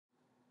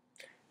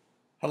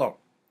Hello.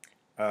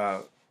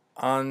 Uh,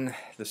 on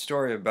the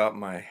story about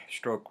my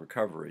stroke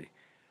recovery,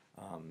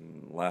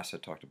 last I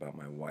talked about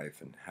my wife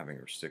and having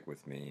her stick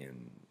with me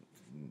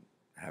and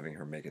having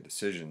her make a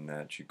decision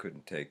that she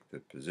couldn't take the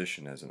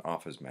position as an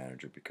office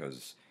manager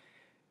because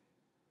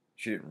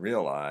she didn't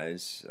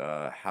realize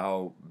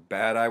how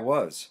bad I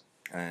was.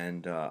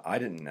 And I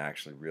didn't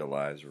actually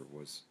realize or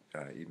was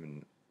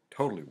even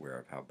totally aware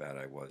of how bad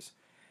I was.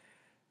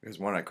 Because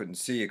one, I couldn't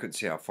see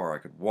how far I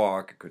could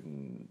walk, I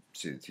couldn't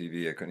see the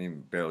TV, I couldn't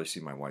even barely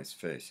see my wife's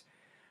face.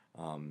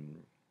 Um,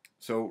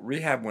 so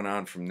rehab went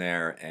on from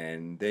there,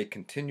 and they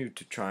continued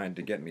to trying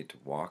to get me to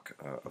walk.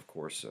 Of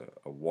course,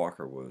 a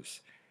walker was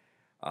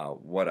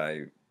what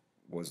I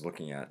was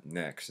looking at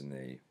next, and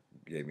they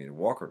gave me a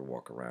walker to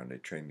walk around. They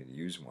trained me to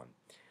use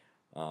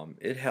one.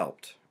 It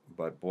helped,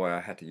 but boy,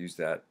 I had to use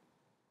that.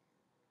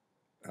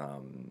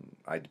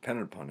 I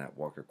depended upon that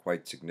walker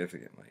quite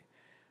significantly.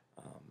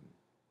 Um,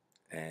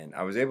 and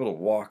I was able to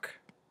walk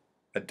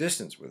a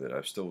distance with it.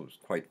 I still was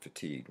quite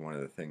fatigued. One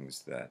of the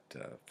things that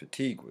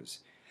fatigue was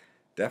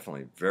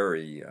definitely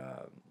very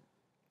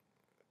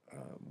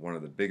one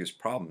of the biggest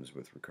problems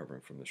with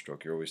recovering from the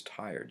stroke. You're always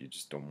tired. You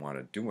just don't want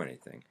to do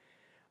anything.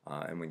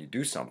 And when you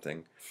do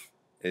something,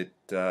 it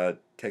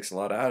takes a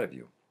lot out of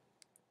you.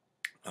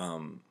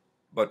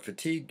 But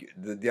fatigue,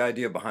 the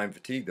idea behind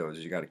fatigue, though, is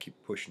you got to keep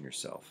pushing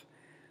yourself.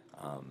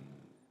 Um,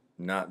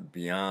 Not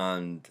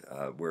beyond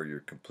where you're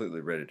completely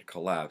ready to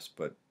collapse,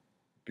 but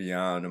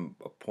beyond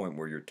a point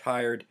where you're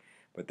tired,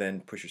 but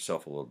then push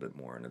yourself a little bit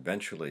more, and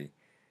eventually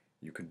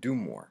you can do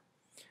more.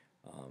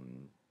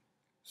 Um,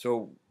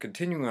 so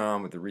continuing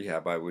on with the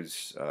rehab, I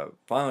was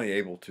finally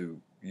able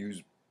to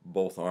use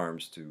both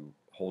arms to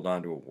hold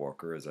onto a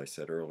walker, as I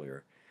said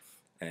earlier,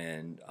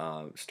 and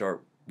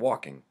start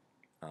walking.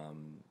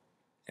 Um,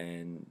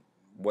 and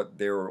what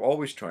they were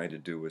always trying to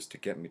do was to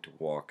get me to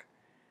walk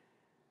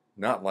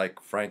not like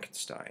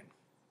Frankenstein,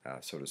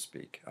 so to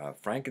speak.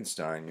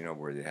 Frankenstein,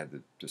 where they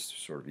had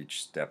just sort of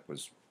each step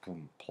was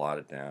boom, plot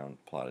it down,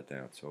 plot it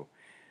down. So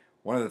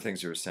one of the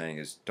things they were saying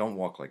is don't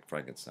walk like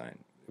Frankenstein.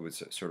 It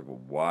was sort of a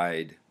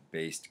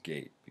wide-based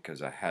gait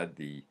because I had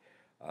the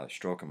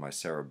stroke in my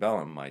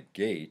cerebellum. My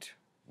gait,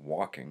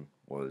 walking,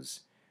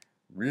 was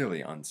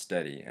really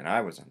unsteady, and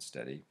I was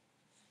unsteady.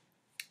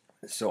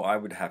 So I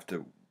would have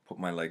to put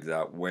my legs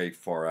out way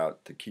far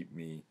out to keep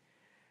me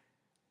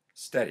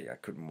steady. I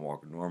couldn't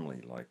walk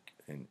normally, like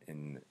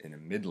in a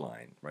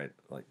midline, right?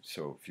 Like,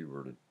 so if you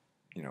were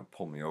to,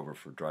 pull me over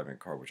for driving a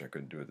car, which I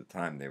couldn't do at the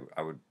time,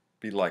 I would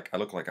be like, I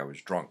looked like I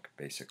was drunk,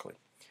 basically.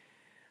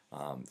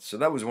 So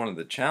that was one of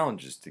the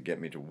challenges, to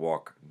get me to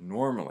walk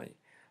normally,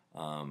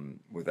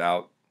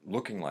 without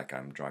looking like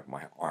I'm drunk.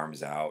 My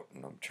arms out,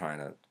 and I'm trying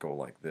to go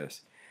like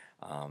this,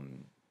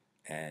 um,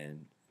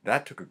 and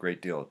that took a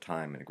great deal of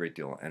time and a great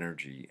deal of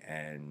energy,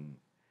 and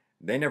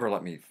they never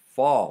let me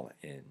fall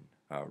in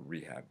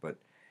rehab. But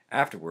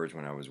afterwards,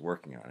 when I was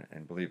working on it,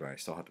 and believe me, I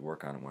still had to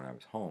work on it when I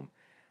was home,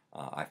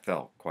 I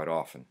fell quite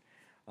often.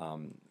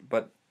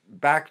 But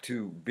back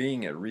to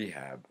being at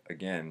rehab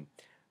again,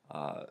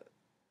 uh,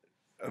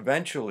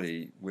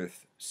 eventually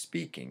with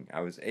speaking, I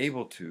was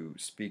able to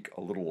speak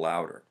a little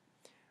louder.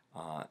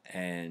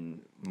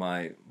 And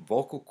my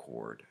vocal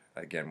cord,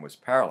 again, was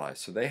paralyzed.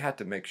 So they had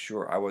to make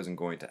sure I wasn't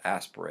going to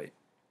aspirate.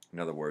 In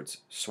other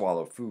words,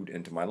 swallow food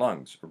into my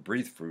lungs or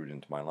breathe food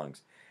into my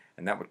lungs.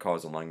 And that would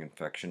cause a lung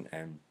infection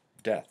and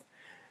death.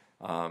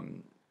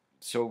 Um,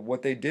 so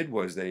what they did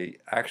was they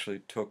actually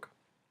took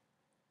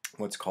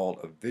what's called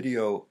a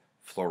video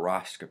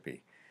fluoroscopy.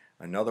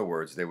 In other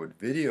words, they would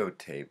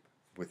videotape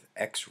with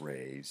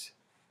x-rays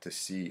to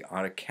see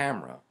on a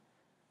camera,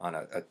 on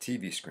a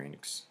TV screen,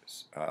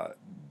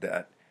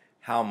 that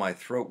how my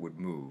throat would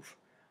move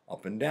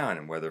up and down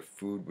and whether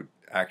food would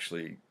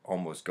actually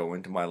almost go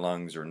into my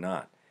lungs or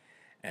not.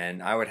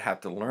 And I would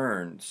have to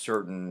learn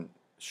certain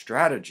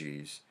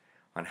strategies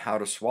on how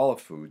to swallow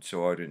food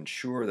so I'd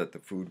ensure that the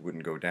food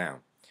wouldn't go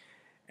down.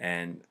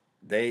 And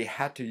they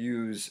had to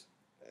use,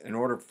 in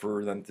order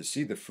for them to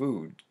see the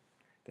food,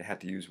 they had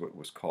to use what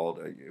was called,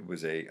 it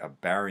was a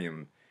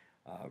barium,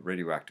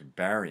 radioactive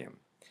barium,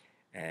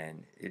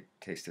 and it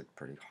tasted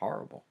pretty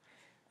horrible.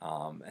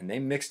 And they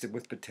mixed it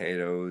with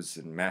potatoes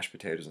and mashed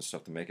potatoes and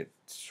stuff to make it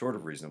sort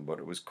of reasonable,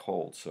 but it was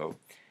cold. So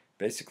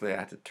basically I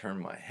had to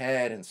turn my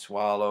head and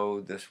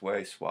swallow this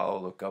way,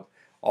 swallow, look up,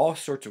 all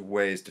sorts of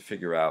ways to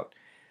figure out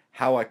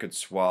how I could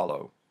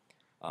swallow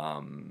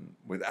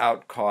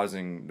without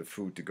causing the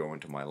food to go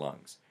into my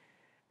lungs.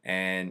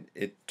 And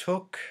it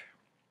took,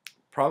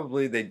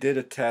 probably, they did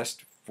a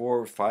test 4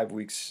 or 5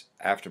 weeks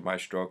after my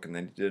stroke, and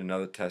then did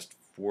another test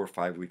 4 or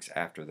 5 weeks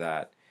after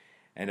that.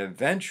 And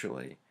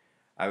eventually,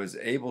 I was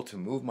able to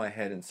move my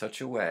head in such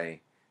a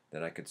way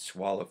that I could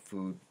swallow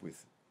food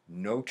with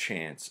no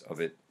chance of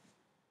it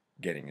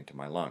getting into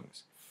my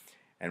lungs.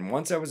 And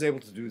once I was able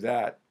to do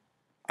that,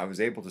 I was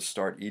able to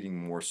start eating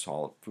more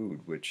solid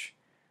food, which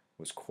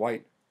was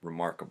quite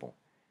remarkable.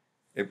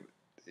 It,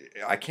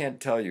 I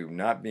can't tell you,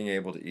 not being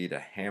able to eat a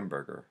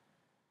hamburger,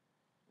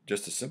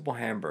 just a simple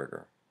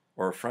hamburger,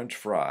 or a French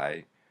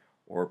fry,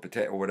 or a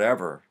potato, or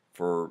whatever,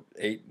 for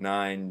 8,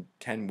 9,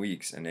 10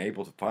 weeks and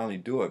able to finally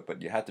do it.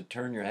 But you had to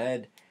turn your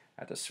head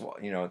at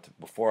the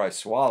before I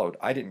swallowed.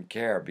 I didn't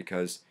care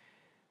because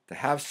to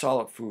have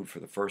solid food for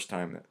the first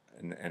time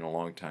in a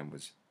long time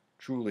was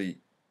truly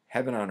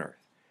heaven on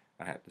earth,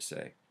 I have to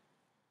say.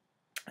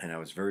 And I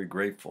was very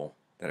grateful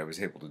that I was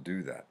able to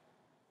do that.